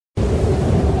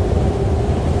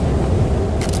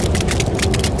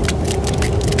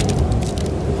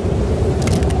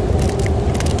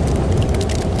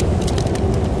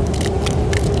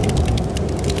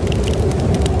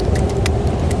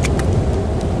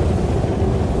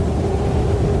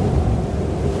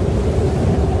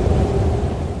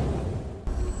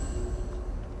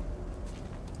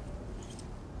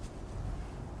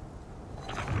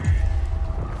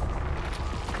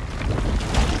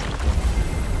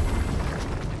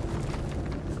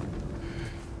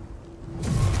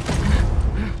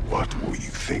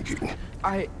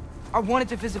I wanted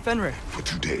to visit Fenrir. For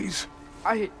 2 days.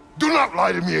 I... Do not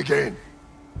lie to me again!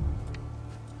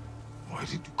 Why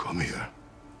did you come here?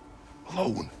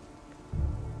 Alone?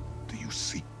 Do you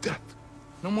seek death?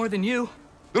 No more than you.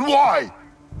 Then why?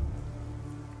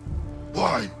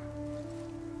 Why?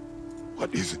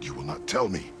 What is it you will not tell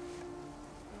me?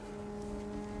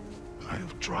 I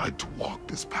have tried to walk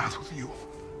this path with you.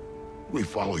 We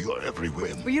follow your every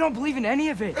whim. But you don't believe in any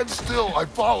of it. And still I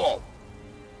follow.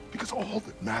 Because all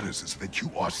that matters is that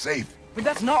you are safe. But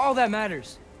that's not all that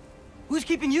matters. Who's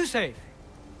keeping you safe?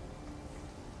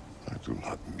 I do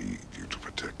not need you to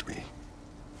protect me.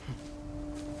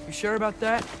 You sure about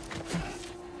that?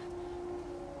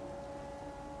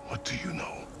 What do you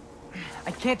know?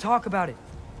 I can't talk about it.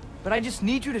 But I just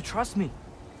need you to trust me.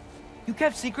 You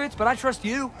kept secrets, but I trust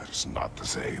you. That is not the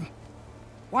same.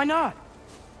 Why not?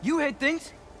 You hid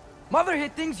things. Mother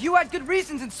hid things. You had good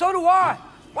reasons, and so do I.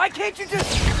 Why can't you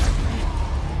just...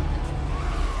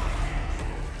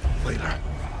 Later.